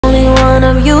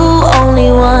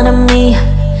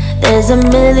a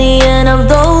million of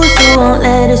those who won't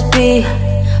let us be,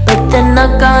 but they're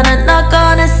not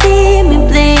gonna see me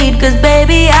bleed. Cause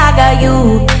baby, I got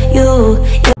you.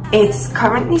 It's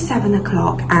currently 7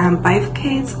 o'clock and both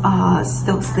kids are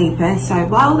still sleeping. So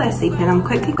while they're sleeping, I'm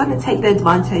quickly gonna take the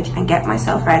advantage and get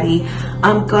myself ready.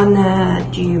 I'm gonna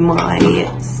do my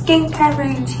skincare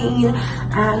routine,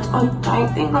 and I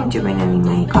don't think I'm doing any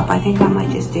makeup. I think I might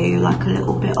just do like a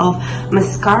little bit of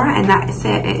mascara, and that's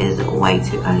it. It is way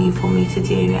too early for me to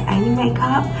do any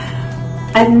makeup.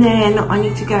 And then I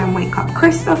need to go and wake up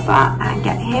Christopher and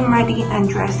get him ready and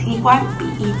dressed. He won't be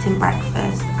eating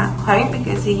breakfast at home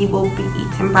because he will be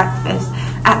eating breakfast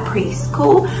at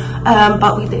preschool.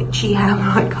 But we literally have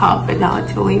like half an hour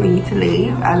till we need to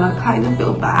leave, and I kind of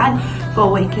feel bad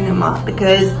for waking him up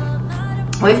because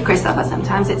with Christopher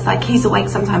sometimes it's like he's awake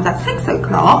sometimes at 6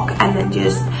 o'clock and then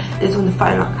just is on the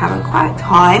phone like having quiet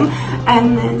time,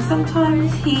 and then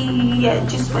sometimes he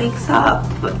just wakes up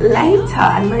later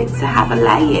and likes to have a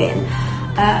lay-in.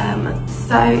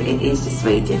 So it is just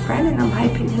really different, and I'm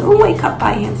hoping he'll wake up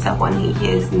by himself when he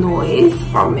hears noise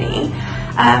from me.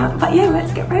 But yeah,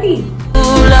 let's get ready.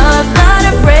 Love, not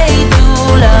afraid to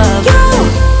love you.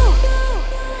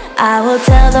 I will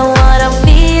tell them what I'm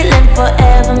feeling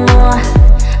forevermore.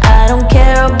 I don't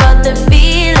care about the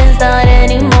feelings, not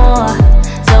anymore.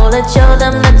 So let's show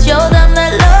them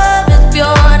that love is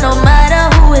pure, no matter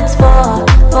who it's for.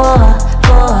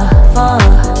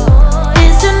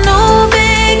 It's a new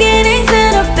beginnings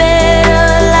and a better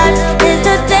life. It's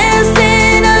the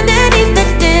dancing underneath the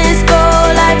disco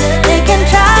light. They can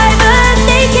try, but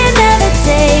they can never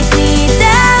take me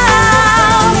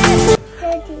down.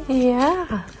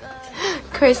 Yeah,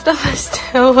 Christopher's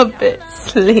still a bit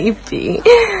sleepy.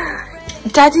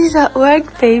 Daddy's at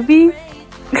work, baby.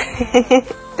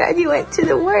 Daddy went to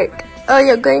the work. Oh,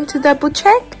 you're going to double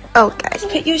check? Okay.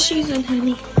 Put your shoes on,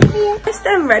 honey. Yeah. Just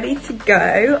I'm ready to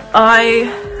go.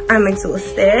 I am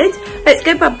exhausted. Let's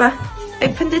go, Bubba.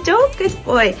 Open the door. Good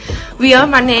boy. We are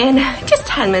running just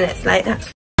 10 minutes late.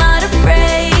 That's I'm not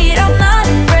afraid, I'm not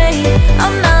afraid,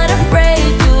 I'm not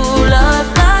afraid to love,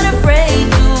 not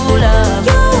afraid to love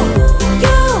you.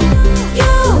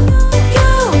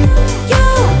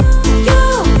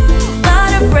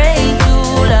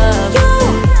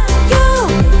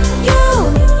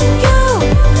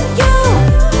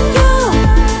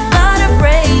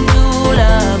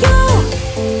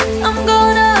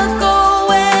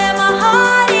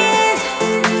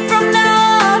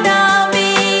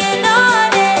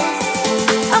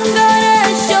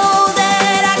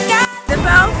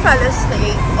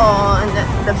 on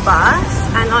the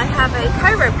bus, and I have a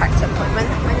chiropractor appointment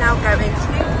that we're now going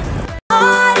to.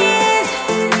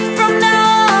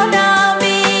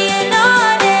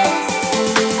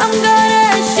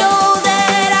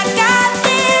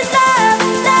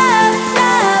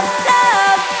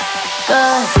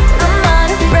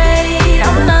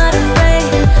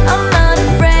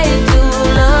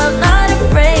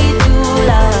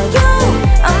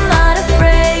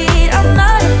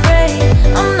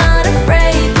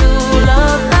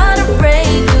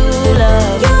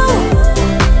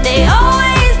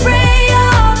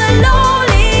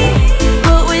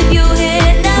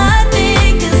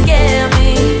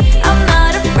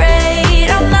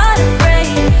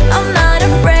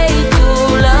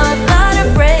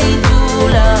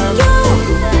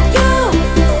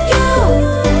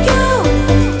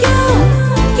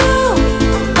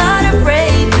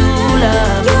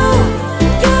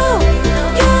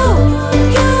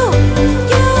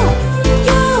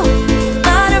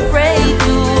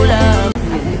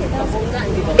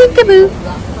 Peekaboo.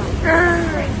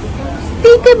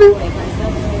 Peekaboo.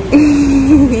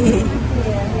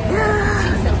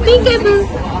 Peekaboo.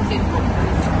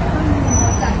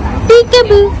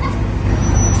 Peekaboo.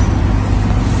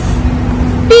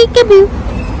 Peekaboo.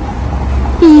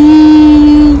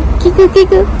 Chico,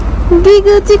 Chico.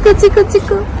 Chico, Chico, Chico,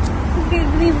 Chico.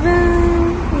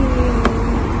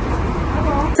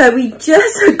 So we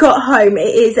just got home.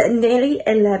 It is nearly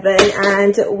 11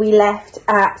 and we left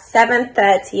at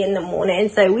 7:30 in the morning.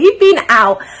 So we've been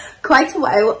out quite a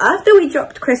while. After we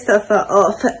dropped Christopher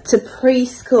off to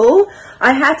preschool,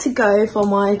 I had to go for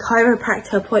my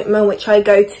chiropractor appointment, which I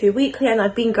go to weekly, and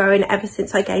I've been going ever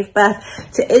since I gave birth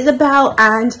to Isabel,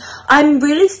 and I'm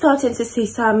really starting to see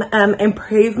some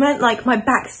improvement. Like, my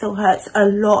back still hurts a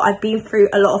lot. I've been through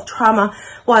a lot of trauma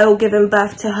while giving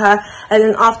birth to her, and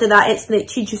then after that it's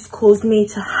literally just caused me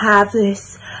to have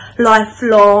this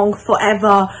lifelong,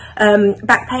 forever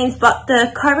back pains, but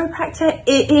the chiropractor,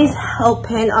 it is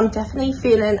helping. I'm definitely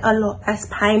feeling a lot less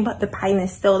pain, but the pain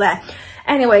is still there.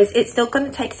 Anyways, it's still going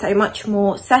to take so much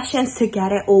more sessions to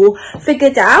get it all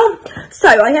figured out. So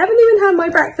I haven't even had my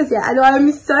breakfast yet, and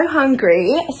I'm so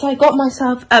hungry. So I got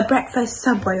myself a breakfast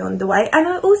Subway on the way, and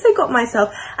I also got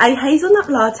myself a hazelnut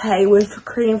latte with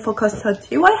cream for custard.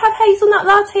 Do I have hazelnut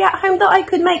latte at home that I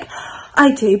could make?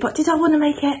 I do, but did I want to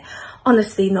make it?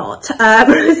 Honestly not. So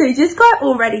just got it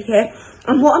all ready here.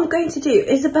 And what I'm going to do,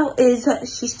 Isabel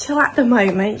she's chill at the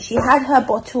moment. She had her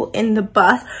bottle in the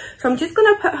bus. So I'm just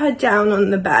going to put her down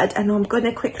on the bed, and I'm going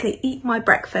to quickly eat my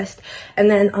breakfast. And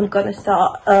then I'm going to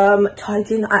start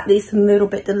tidying at least a little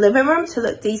bit the living room to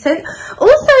look decent.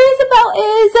 Also, Isabel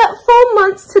is 4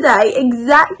 months today,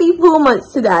 exactly 4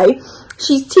 months today.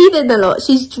 She's teething a lot,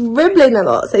 she's dribbling a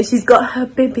lot. So she's got her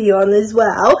bibby on as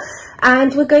well.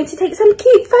 And we're going to take some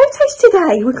cute photos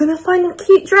today. We're going to find a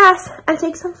cute dress and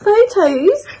take some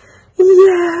photos.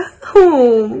 Yeah.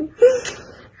 Oh.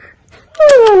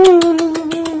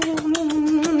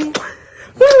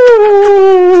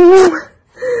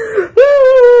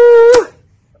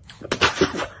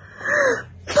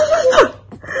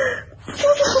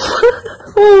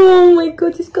 Oh my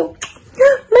god, just go.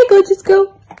 My god, just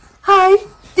go. Hi.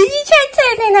 Did you try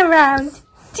turning around?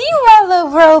 Do you roll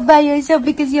over all by yourself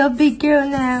because you're a big girl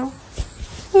now?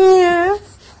 Yeah,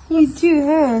 you do,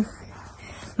 huh?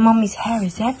 Mommy's hair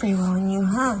is everywhere on you,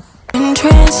 huh? In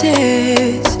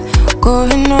trances,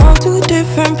 going off to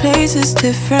different places,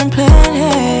 different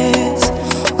planets.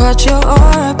 Watch your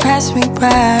aura pass me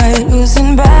by,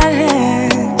 losing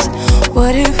balance.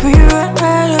 What if we run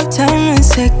out of time and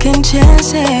second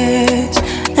chances?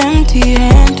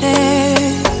 Empty-handed.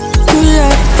 You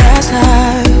like fast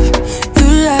life.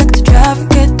 Like to drive,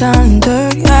 get down and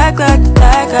dirty, act like a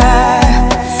bad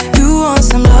guy. You want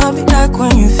some love, be like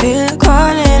when you feel like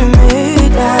calling at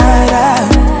midnight.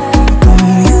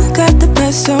 You got the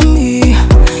best of me,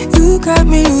 you got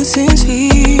me losing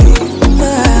sleep.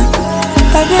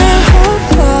 I've been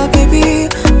hopeful, baby,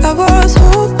 I was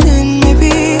hoping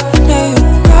maybe that you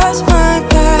crossed my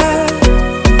path.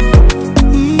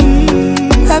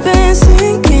 I've been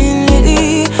sinking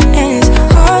lately, and it's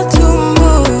hard to move.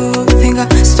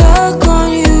 Stuck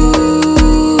on you.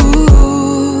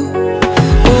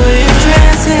 We're in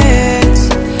trances,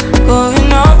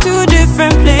 going off to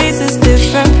different places,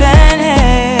 different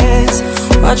planets.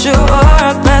 Watch your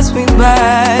aura pass me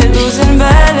by, losing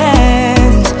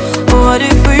balance. What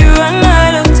if we run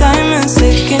out of time and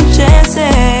second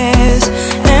chances?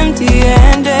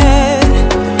 Empty-handed.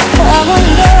 I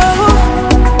wonder,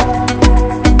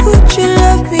 would you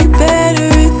love me better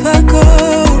if I go?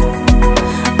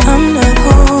 I'm not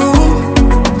home.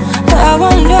 I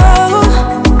wonder,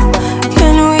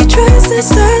 can we trace the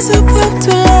stars above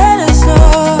to let us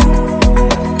know?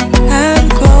 I'd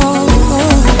go.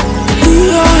 We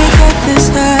only got this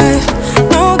life,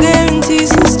 no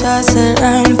guarantees and stars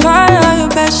align. Follow your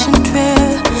passion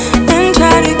trail and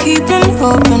try to keep an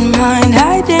open mind.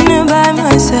 Hiding it by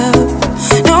myself,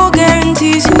 no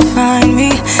guarantees you'll find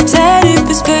me. Said if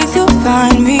it's faith you'll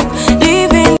find me.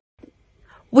 Leaving.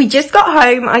 We just got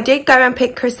home. I did go and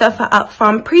pick Christopher up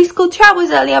from preschool 2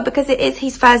 hours earlier because it is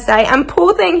his first day. And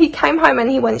poor thing, he came home and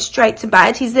he went straight to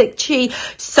bed. He's literally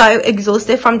so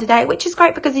exhausted from today, which is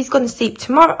great because he's going to sleep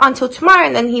until tomorrow,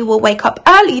 and then he will wake up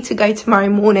early to go tomorrow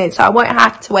morning. So I won't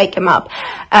have to wake him up.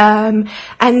 And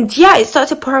yeah, it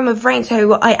started pouring with rain.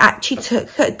 So I actually took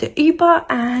the Uber,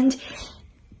 and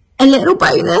a little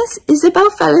bonus,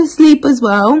 Isabel fell asleep as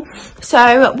well.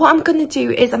 So what I'm going to do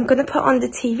is I'm going to put on the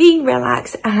TV,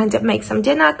 relax, and make some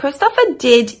dinner. Christopher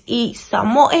did eat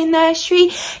somewhat in nursery.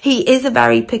 He is a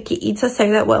very picky eater, so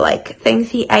there were like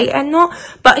things he ate and not.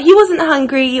 But he wasn't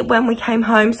hungry when we came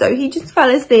home, so he just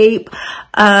fell asleep.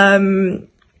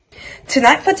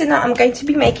 Tonight for dinner, I'm going to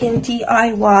be making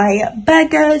DIY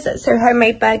burgers, so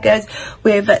homemade burgers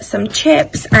with some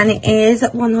chips, and it is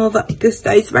one of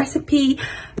Gusto's recipe.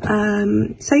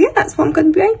 So yeah, that's what I'm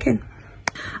going to be making.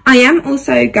 I am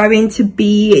also going to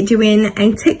be doing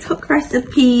a TikTok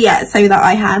recipe so that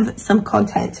I have some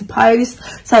content to post.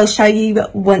 So I'll show you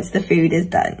once the food is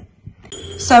done.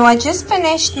 So I just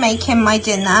finished making my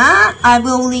dinner. I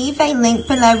will leave a link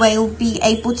below where you'll be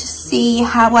able to see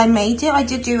how I made it. I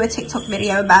did do a TikTok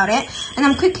video about it. And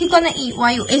I'm quickly going to eat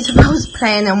while Isabel's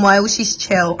playing and while she's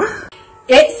chill.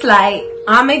 It's late,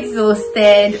 I'm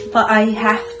exhausted, but I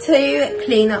have to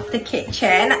clean up the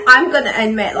kitchen. I'm going to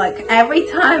admit, like, every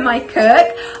time I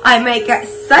cook, I make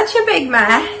such a big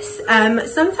mess.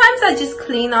 Sometimes I just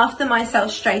clean after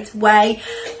myself straight away,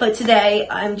 but today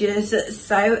I'm just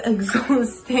so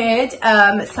exhausted.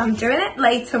 So I'm doing it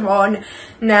later on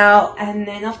now, and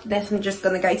then after this I'm just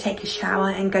gonna go take a shower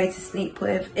and go to sleep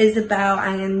with Isabel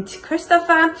and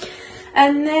Christopher,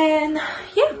 and then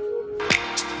yeah.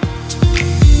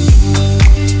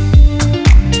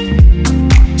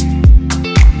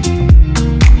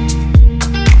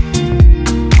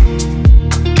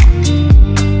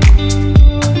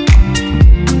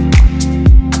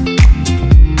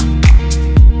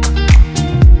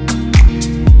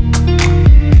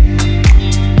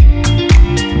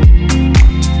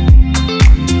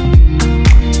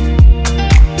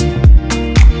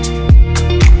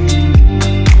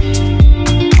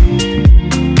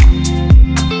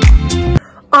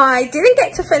 I didn't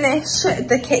get to finish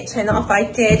the kitchen off.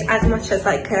 I did as much as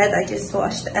I could. I just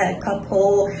washed a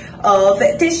couple of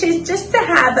dishes just to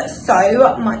have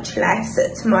so much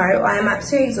less tomorrow. I am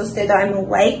absolutely exhausted. I'm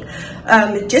awake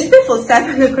just before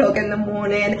 7 o'clock in the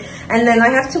morning, and then I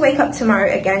have to wake up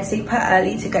tomorrow again super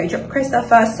early to go drop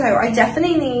Christopher, so I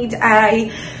definitely need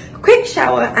a quick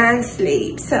shower and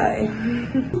sleep. So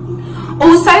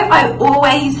also, I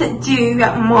always do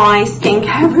my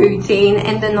skincare routine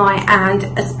in the night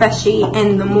and especially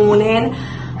in the morning.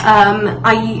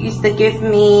 I use the Give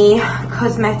Me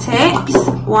Cosmetics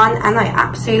one, and I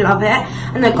absolutely love it.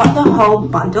 And I got the whole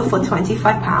bundle for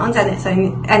 £25,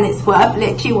 and it's worth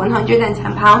literally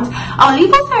 £110. I'll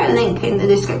leave also a link in the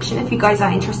description if you guys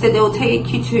are interested. It will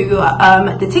take you to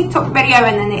the TikTok video,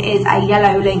 and then it is a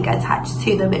yellow link attached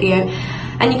to the video,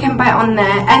 and you can buy it on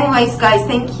there. Anyways guys,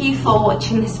 thank you for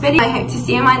watching this video. I hope to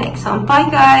see you in my next one. Bye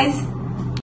guys.